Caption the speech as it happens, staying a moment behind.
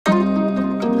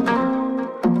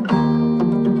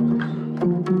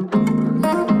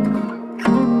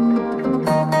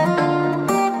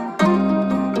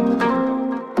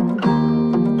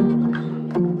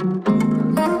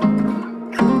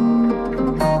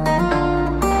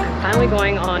finally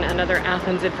going on another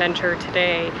Athens adventure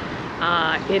today.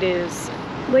 It is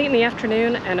late in the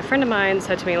afternoon, and a friend of mine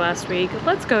said to me last week,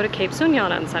 let's go to Cape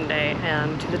Sounion on Sunday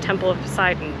and to the Temple of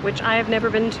Poseidon, which I have never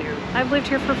been to. I've lived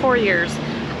here for 4 years.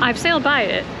 I've sailed by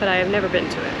it, but I have never been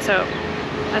to it. So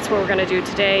that's what we're gonna do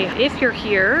today. If you're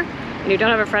here and you don't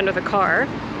have a friend with a car,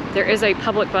 there is a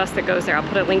public bus that goes there. I'll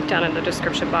put a link down in the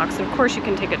description box. And of course you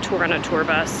can take a tour on a tour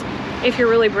bus. If you're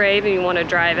really brave and you want to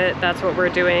drive it, that's what we're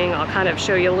doing. I'll kind of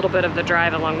show you a little bit of the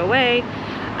drive along the way.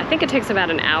 I think it takes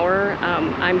about an hour.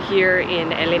 I'm here in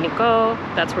Elleniko.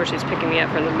 That's where she's picking me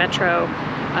up from the metro.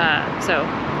 So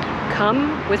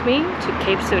come with me to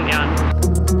Cape Sounion.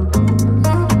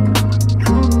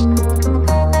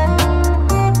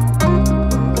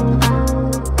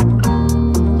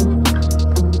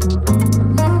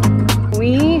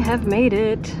 Have made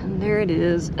it. And there it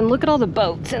is. And look at all the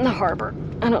boats in the harbor.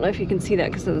 I don't know if you can see that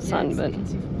because of the sun, but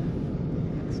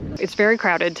it's very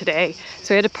crowded today.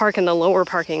 So we had to park in the lower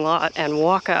parking lot and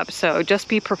walk up. So just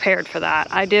be prepared for that.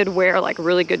 I did wear like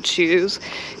really good shoes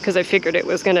because I figured it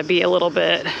was going to be a little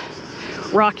bit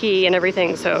rocky and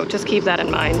everything. So just keep that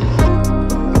in mind.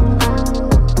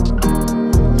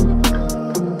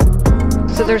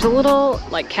 So there's a little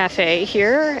like cafe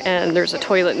here, and there's a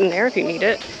toilet in there if you need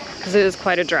it, because it is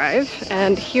quite a drive.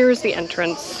 And here's the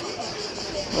entrance.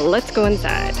 Let's go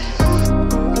inside.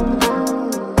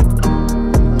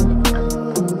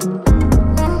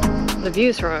 The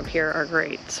views from up here are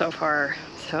great so far.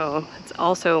 So it's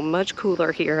also much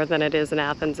cooler here than it is in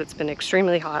Athens. It's been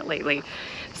extremely hot lately.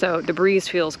 So the breeze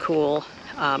feels cool.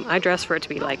 I dressed for it to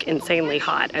be like insanely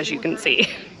hot, as you can see.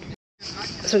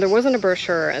 So there wasn't a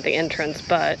brochure at the entrance,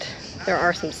 but there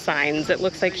are some signs, it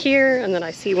looks like here, and then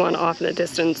I see one off in the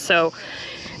distance, so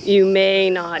you may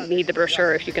not need the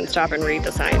brochure if you can stop and read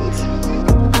the signs.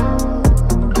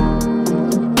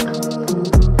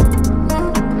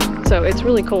 So it's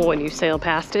really cool when you sail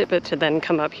past it, but to then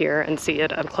come up here and see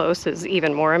it up close is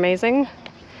even more amazing.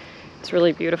 It's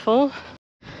really beautiful.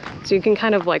 So you can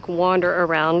kind of like wander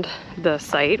around the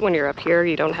site when you're up here.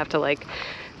 You don't have to like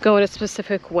go in a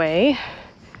specific way.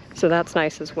 So that's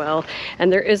nice as well.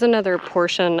 And there is another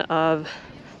portion of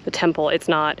the temple. It's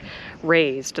not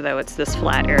raised, though. It's this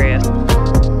flat area.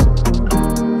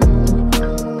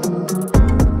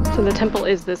 So the temple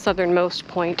is the southernmost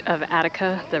point of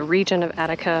Attica, the region of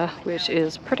Attica, which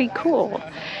is pretty cool.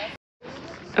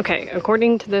 Okay,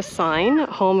 according to this sign,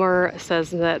 Homer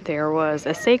says that there was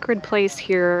a sacred place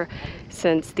here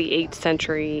since the 8th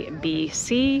century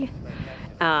BC.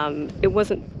 It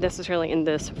wasn't necessarily in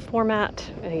this format,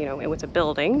 you know, it was a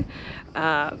building,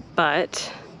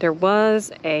 but there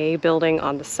was a building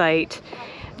on the site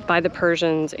by the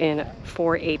Persians in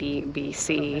 480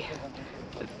 BC.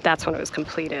 That's when it was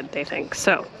completed, they think.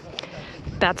 So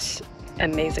that's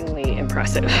amazingly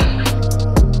impressive.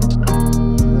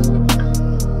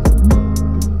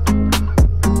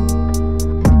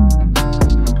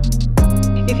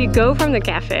 If you go from the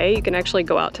cafe, you can actually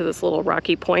go out to this little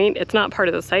rocky point. It's not part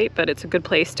of the site, but it's a good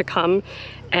place to come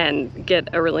and get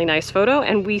a really nice photo.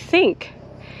 And we think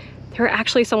there are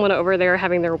actually someone over there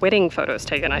having their wedding photos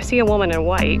taken. I see a woman in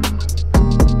white.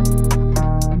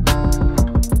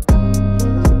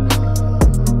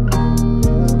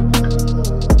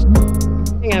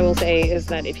 The thing I will say is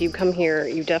that if you come here,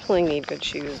 you definitely need good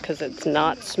shoes because it's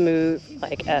not smooth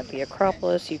like at the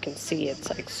Acropolis. You can see it's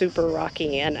like super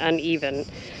rocky and uneven.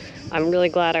 I'm really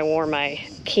glad I wore my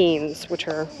Keens, which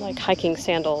are like hiking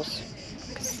sandals,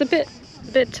 because it's a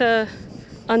bit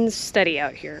unsteady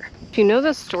out here. If you know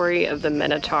the story of the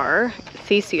Minotaur,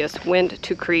 Theseus went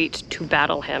to Crete to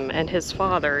battle him, and his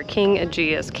father, King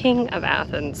Aegeus, king of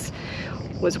Athens,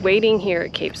 was waiting here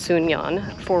at Cape Sounion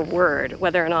for word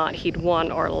whether or not he'd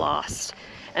won or lost.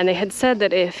 And they had said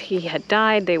that if he had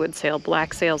died, they would sail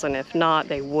black sails, and if not,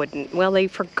 they wouldn't. Well, they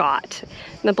forgot.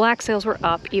 And the black sails were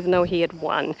up, even though he had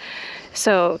won.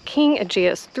 So King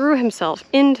Aegeus threw himself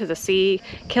into the sea,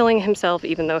 killing himself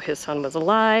even though his son was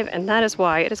alive, and that is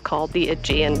why it is called the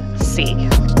Aegean Sea.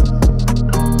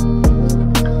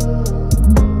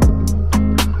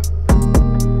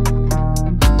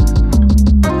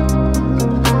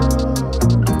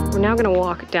 Now going to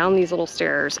walk down these little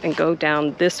stairs and go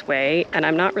down this way, and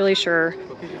I'm not really sure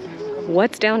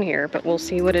what's down here, but we'll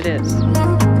see what it is.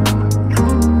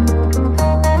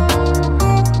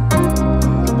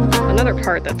 Another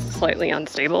part that's slightly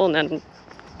unstable, and then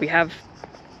we have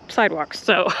sidewalks,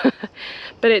 so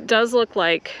but it does look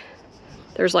like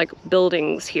there's like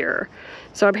buildings here.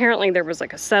 So apparently there was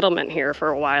like a settlement here for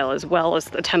a while, as well as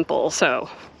the temple, so,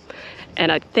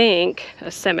 and I think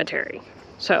a cemetery.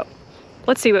 So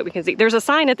let's see what we can see. There's a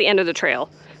sign at the end of the trail.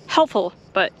 helpful,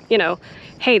 but you know,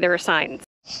 hey, there are signs.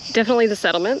 Definitely the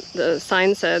settlement. The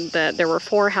sign said that there were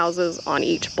 4 houses on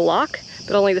each block,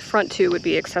 but only the front 2 would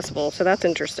be accessible, so that's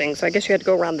interesting. So I guess you had to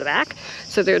go around the back.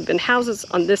 So there had been houses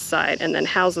on this side and then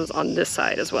houses on this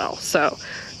side as well. So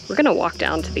we're gonna walk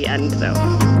down to the end though.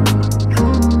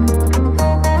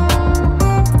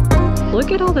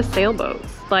 Look at all the sailboats.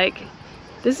 Like,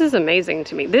 this is amazing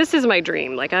to me. This is my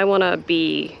dream. Like, I wanna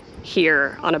be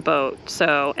here on a boat.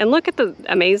 So, and look at the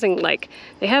amazing, like,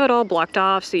 they have it all blocked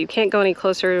off so you can't go any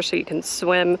closer so you can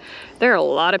swim. There are a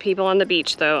lot of people on the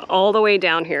beach though. All the way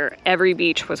down here, every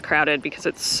beach was crowded because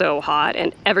it's so hot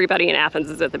and everybody in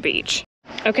Athens is at the beach.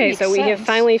 Okay, so we have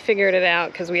finally figured it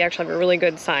out because we actually have a really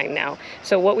good sign now.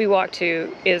 So what we walked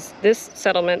to is, this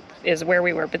settlement is where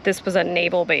we were, but this was a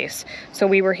naval base. So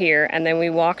we were here and then we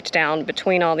walked down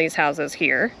between all these houses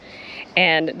here.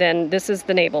 And then this is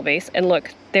the naval base. And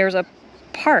look, there's a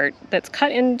part that's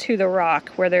cut into the rock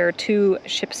where there are 2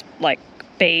 ships, like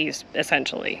bays,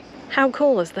 essentially. How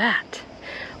cool is that?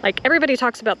 Like, everybody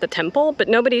talks about the temple, but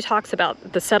nobody talks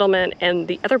about the settlement and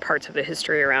the other parts of the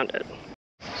history around it.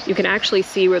 You can actually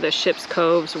see where the ship's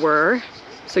coves were.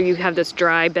 So you have this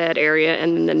dry bed area,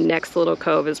 and then the next little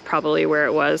cove is probably where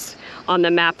it was. On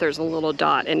the map, there's a little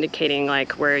dot indicating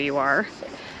like where you are.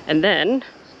 And then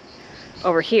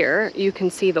over here, you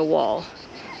can see the wall,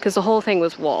 because the whole thing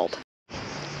was walled.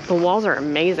 The walls are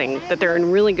amazing, that they're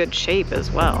in really good shape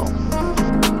as well.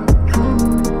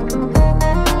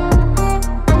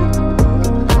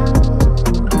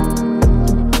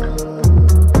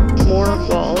 More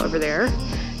wall over there.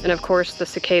 And of course, the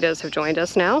cicadas have joined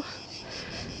us now.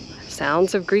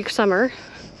 Sounds of Greek summer.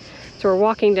 So we're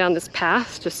walking down this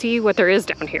path to see what there is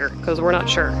down here, because we're not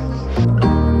sure.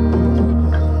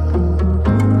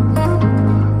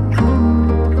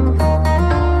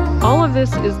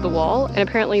 This is the wall, and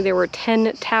apparently there were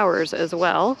 10 towers as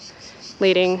well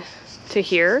leading to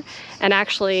here, and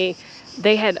actually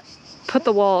they had put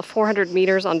the wall 400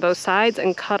 meters on both sides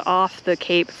and cut off the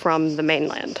cape from the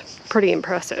mainland. Pretty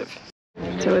impressive.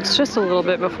 So it's just a little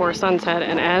bit before sunset,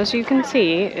 and as you can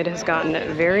see, it has gotten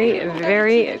very,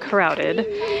 very crowded.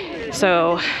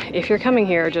 So if you're coming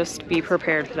here, just be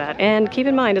prepared for that. And keep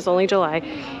in mind, it's only July.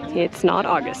 It's not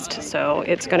August, so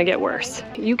it's gonna get worse.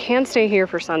 You can stay here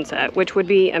for sunset, which would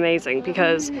be amazing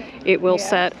because it will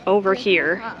set over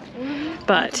here,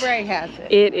 but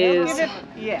it is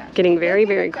getting very,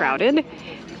 very crowded.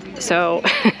 So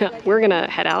we're gonna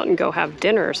head out and go have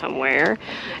dinner somewhere,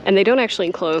 and they don't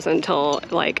actually close until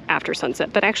like after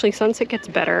sunset, but actually sunset gets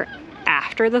better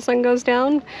after the sun goes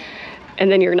down,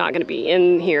 and then you're not gonna be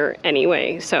in here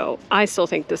anyway. So I still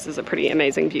think this is a pretty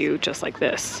amazing view just like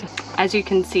this. As you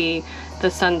can see,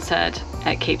 the sunset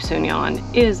at Cape Sounion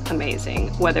is amazing,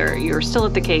 whether you're still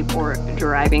at the Cape or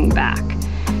driving back.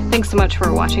 Thanks so much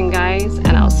for watching, guys, and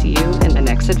I'll see you in the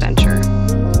next adventure.